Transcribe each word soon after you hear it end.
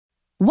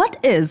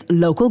What is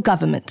local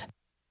government?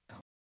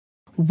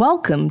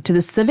 Welcome to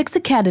the Civics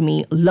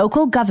Academy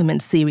Local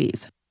Government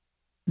series.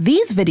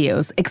 These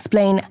videos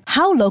explain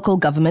how local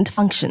government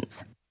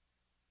functions.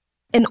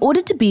 In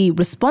order to be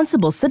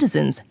responsible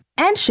citizens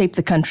and shape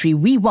the country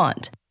we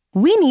want,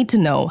 we need to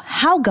know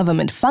how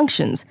government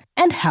functions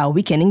and how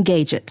we can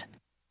engage it.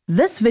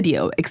 This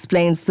video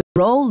explains the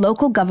role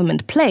local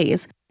government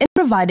plays in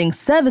providing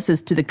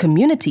services to the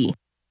community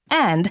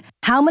and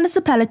how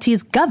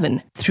municipalities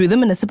govern through the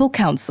municipal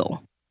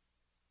council.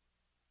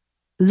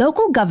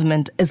 Local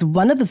government is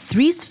one of the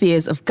three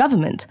spheres of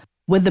government,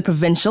 with the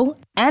provincial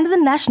and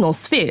the national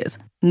spheres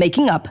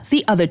making up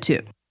the other two.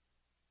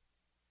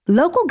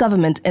 Local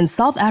government in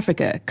South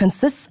Africa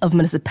consists of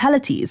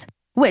municipalities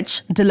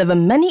which deliver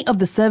many of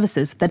the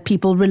services that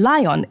people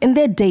rely on in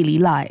their daily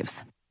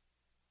lives.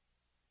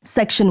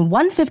 Section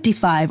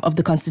 155 of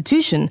the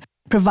Constitution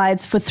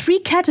provides for three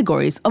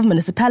categories of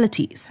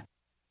municipalities.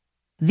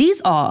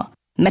 These are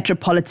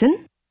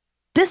metropolitan,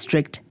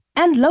 district,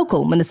 and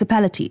local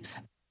municipalities.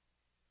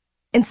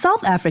 In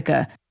South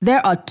Africa,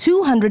 there are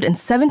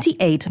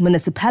 278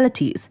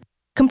 municipalities,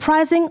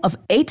 comprising of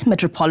 8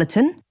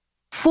 metropolitan,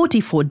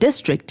 44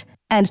 district,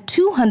 and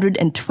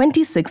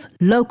 226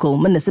 local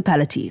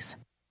municipalities.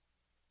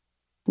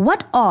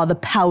 What are the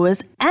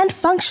powers and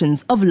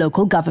functions of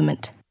local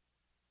government?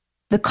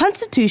 The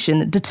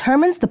Constitution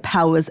determines the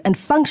powers and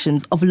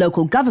functions of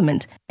local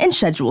government in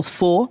Schedules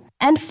 4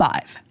 and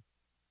 5.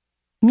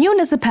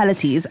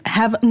 Municipalities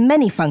have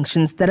many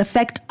functions that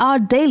affect our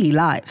daily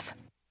lives.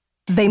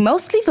 They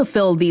mostly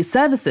fulfill these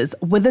services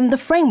within the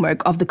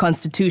framework of the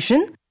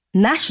Constitution,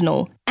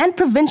 national and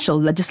provincial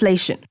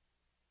legislation.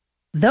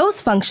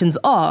 Those functions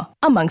are,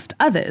 amongst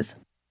others,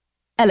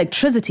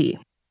 electricity,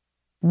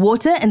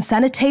 water and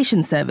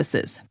sanitation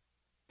services,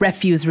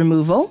 refuse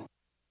removal,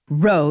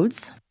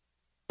 roads,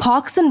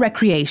 parks and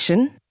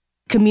recreation,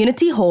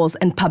 community halls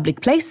and public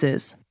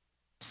places,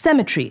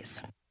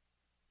 cemeteries.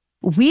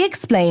 We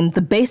explain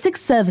the basic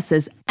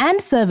services and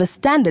service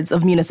standards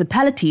of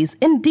municipalities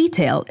in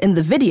detail in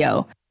the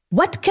video,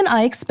 What Can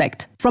I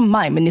Expect from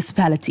My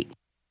Municipality?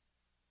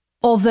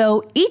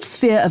 Although each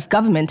sphere of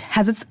government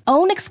has its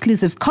own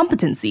exclusive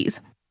competencies,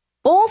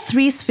 all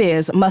three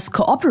spheres must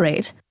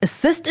cooperate,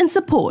 assist in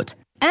support,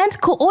 and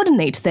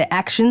coordinate their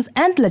actions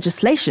and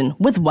legislation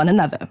with one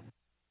another.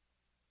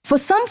 For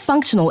some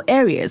functional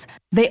areas,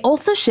 they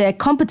also share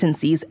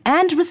competencies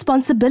and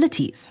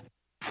responsibilities.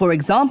 For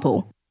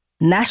example,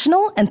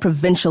 national and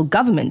provincial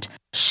government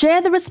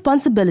share the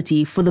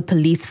responsibility for the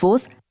police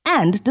force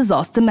and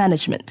disaster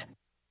management.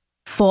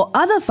 For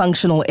other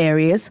functional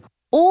areas,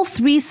 all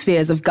three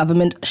spheres of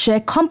government share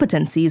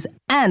competencies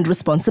and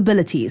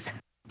responsibilities.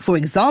 For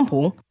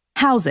example,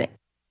 housing.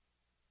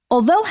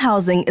 Although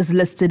housing is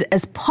listed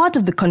as part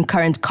of the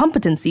concurrent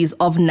competencies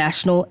of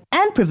national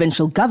and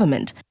provincial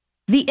government,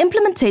 the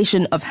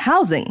implementation of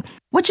housing,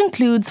 which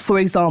includes, for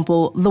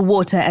example, the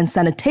water and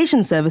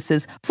sanitation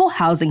services for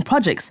housing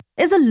projects,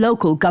 is a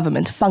local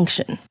government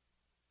function.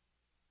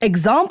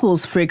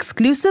 Examples for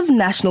exclusive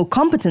national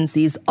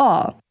competencies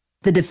are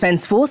the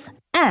Defence Force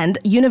and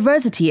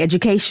university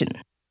education.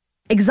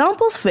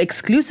 Examples for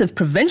exclusive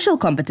provincial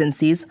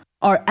competencies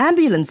are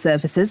ambulance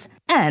services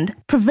and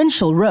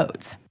provincial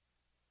roads.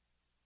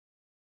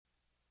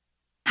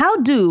 How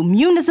do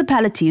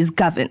municipalities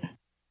govern?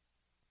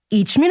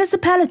 Each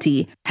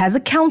municipality has a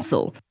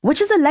council, which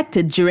is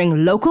elected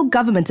during local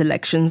government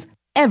elections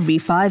every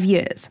 5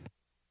 years.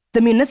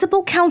 The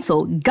municipal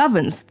council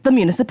governs the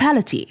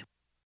municipality.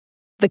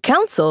 The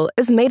council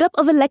is made up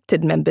of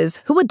elected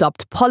members who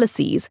adopt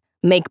policies,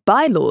 make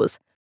bylaws,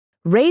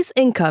 raise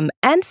income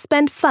and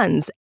spend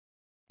funds,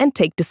 and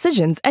take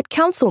decisions at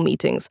council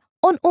meetings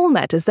on all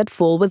matters that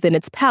fall within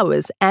its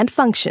powers and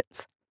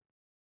functions.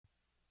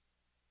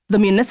 The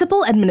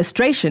municipal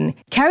administration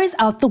carries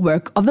out the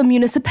work of the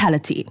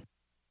municipality.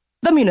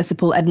 The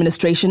municipal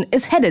administration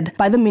is headed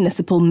by the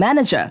municipal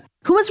manager,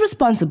 who is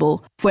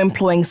responsible for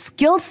employing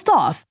skilled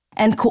staff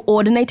and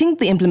coordinating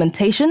the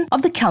implementation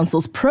of the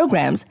council's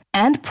programs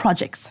and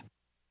projects.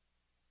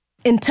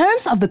 In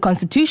terms of the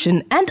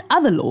Constitution and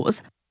other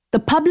laws, the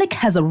public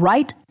has a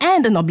right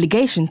and an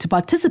obligation to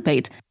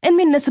participate in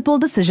municipal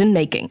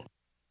decision-making.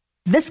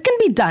 This can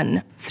be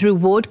done through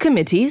ward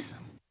committees,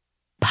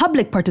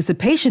 public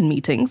participation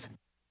meetings,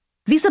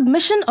 the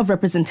submission of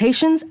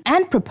representations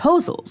and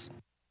proposals,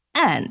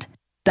 and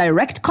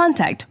direct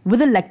contact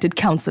with elected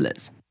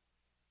councillors.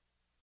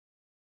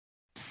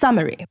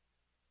 Summary.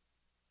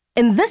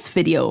 In this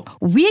video,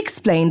 we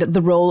explained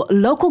the role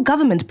local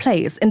government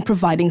plays in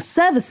providing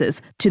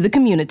services to the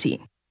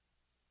community.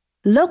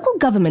 Local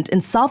government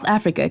in South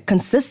Africa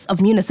consists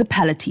of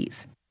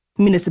municipalities.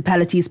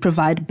 Municipalities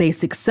provide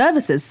basic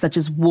services such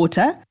as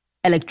water,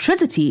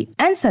 electricity,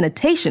 and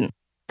sanitation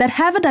that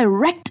have a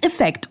direct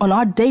effect on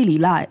our daily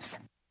lives.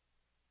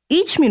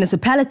 Each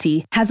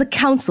municipality has a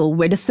council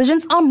where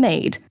decisions are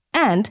made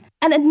and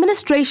an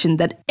administration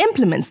that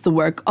implements the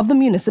work of the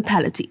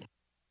municipality.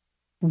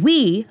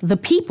 We, the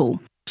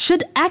people,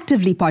 should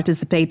actively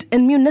participate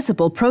in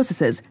municipal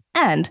processes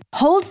and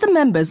hold the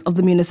members of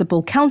the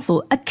Municipal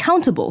Council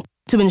accountable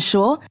to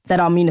ensure that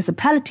our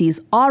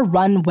municipalities are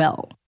run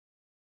well.